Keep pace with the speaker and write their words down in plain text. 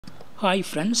Hi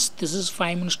friends, this is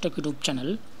 5 Minutes Tech YouTube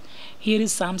channel. Here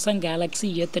is Samsung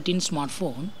Galaxy A13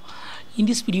 smartphone. In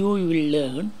this video you will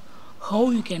learn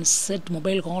how you can set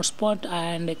mobile hotspot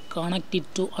and connect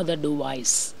it to other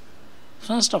device.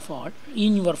 First of all,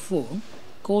 in your phone,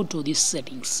 go to the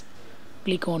settings.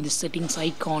 Click on the settings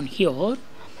icon here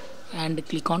and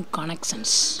click on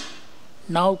connections.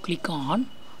 Now click on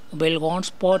mobile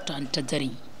hotspot and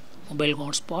tethering. Mobile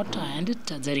hotspot and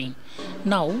tethering.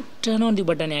 Now turn on the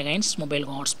button against mobile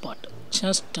hotspot.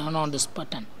 Just turn on this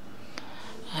button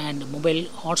and mobile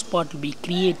hotspot will be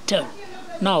created.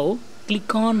 Now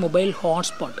click on mobile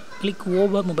hotspot. Click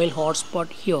over mobile hotspot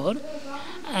here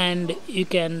and you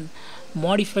can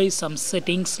modify some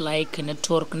settings like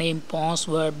network name,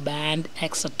 password, band,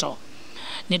 etc.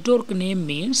 Network name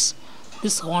means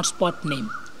this hotspot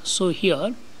name. So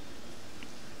here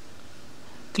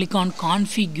click on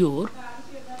configure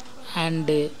and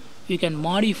you can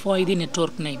modify the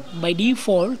network name. By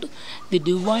default the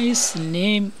device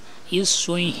name is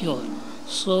showing here,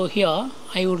 so here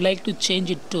I would like to change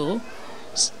it to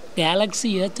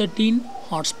Galaxy A13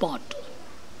 hotspot.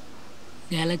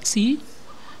 Galaxy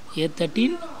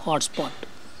A13 hotspot.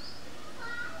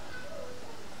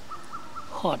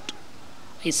 Hot.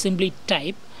 I simply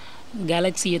type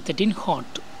Galaxy A13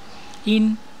 hot.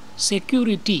 In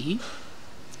security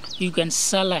you can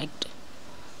select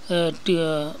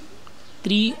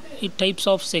three types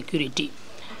of security.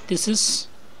 This is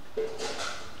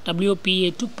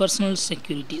WPA2 personal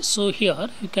security. So here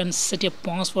you can set a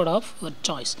password of your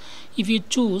choice. If you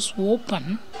choose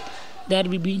open, there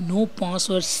will be no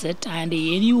password set and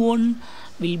anyone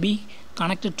will be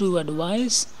connected to your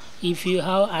device if you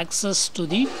have access to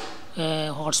the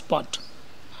hotspot.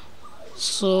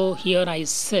 So here I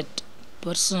set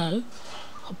personal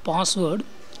password.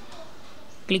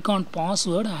 Click on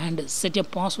password and set a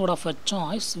password of a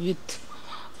choice with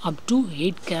up to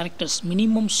 8 characters.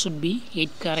 Minimum should be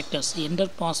 8 characters. Enter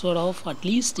password of at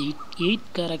least 8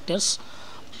 characters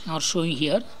are showing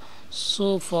here.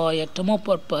 So for a demo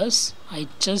purpose I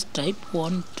just type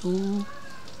 1 2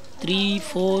 3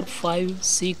 4 5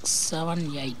 6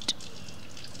 7 8.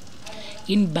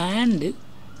 In band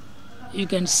you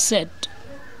can set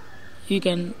 5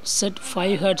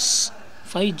 Hz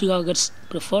 5 GHz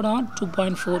preferred or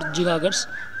 2.4 GHz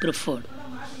preferred.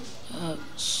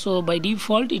 So by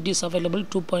default it is available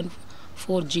 2.4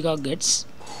 GHz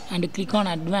and click on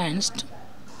advanced.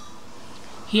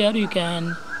 Here you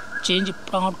can change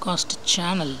broadcast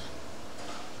channel.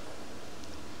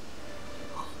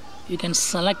 You can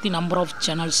select the number of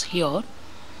channels here.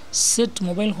 Set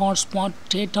mobile hotspot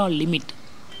data limit.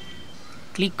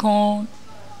 Click on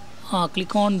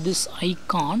this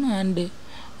icon and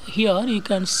here you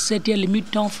can set a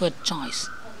limit of a choice.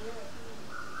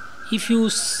 If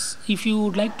you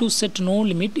would like to set no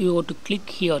limit, you have to click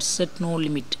here set no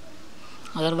limit.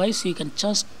 Otherwise you can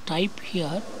just type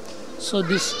here. So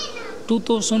this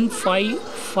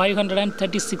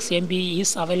 2536 MB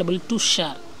is available to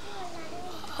share.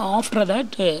 After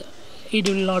that it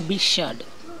will not be shared.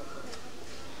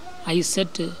 I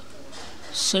set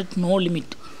no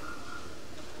limit.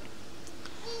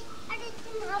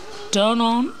 Turn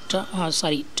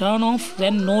off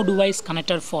when no device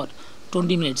connected for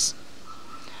 20 minutes.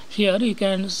 Here you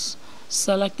can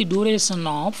select the duration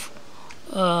of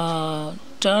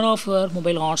turn off your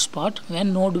mobile hotspot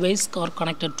when no device are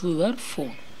connected to your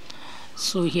phone.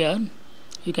 So here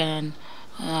you can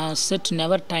set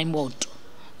never timeout.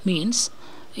 Means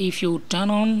if you turn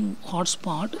on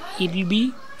hotspot it will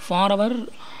be forever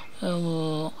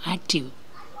active.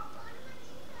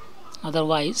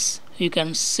 Otherwise you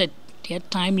can set a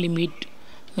time limit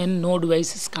when no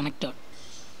device is connected.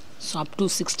 So up to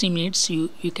 60 minutes you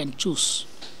can choose.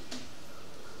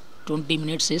 20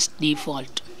 minutes is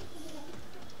default.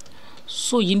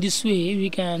 So in this way we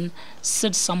can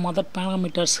set some other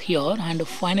parameters here and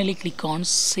finally click on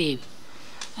save.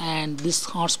 And this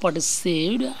hotspot is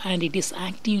saved and it is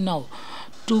active now.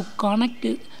 To connect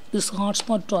this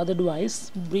hotspot to other device,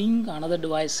 bring another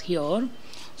device here.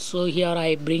 So here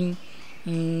I bring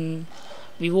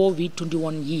Vivo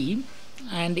V21e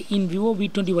and in Vivo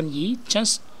V21e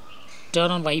just turn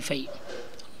on Wi-Fi.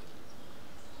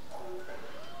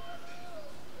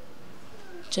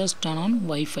 Just turn on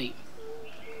Wi-Fi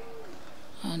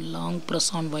and long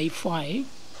press on Wi-Fi.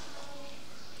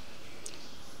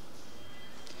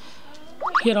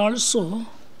 Here also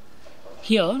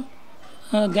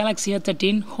Galaxy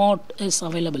A13 hot is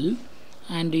available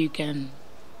and you can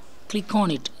click on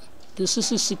it. This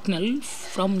is a signal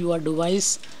from your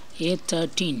device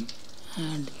A13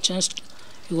 and just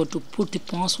you have to put the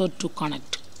password to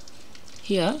connect.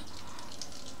 Here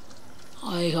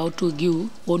I have to give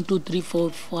 1 2 3 4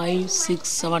 5 6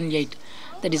 7 8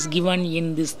 that is given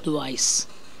in this device,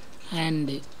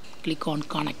 and click on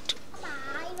connect,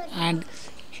 and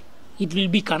it will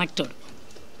be connected.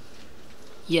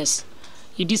 Yes,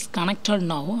 it is connected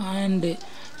now. And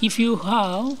if you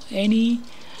have any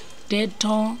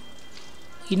data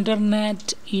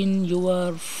internet in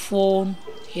your phone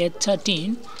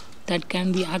A13, that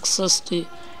can be accessed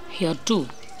here too.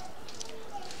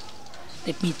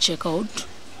 Let me check out.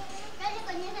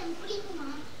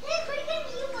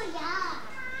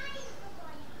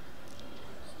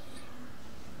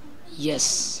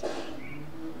 Yes,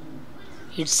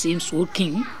 it seems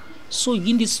working. So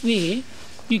in this way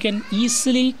you can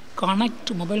easily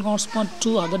connect mobile hotspot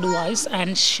to other device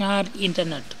and share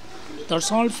internet.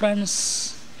 That's all,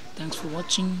 friends. Thanks for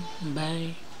watching.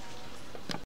 Bye.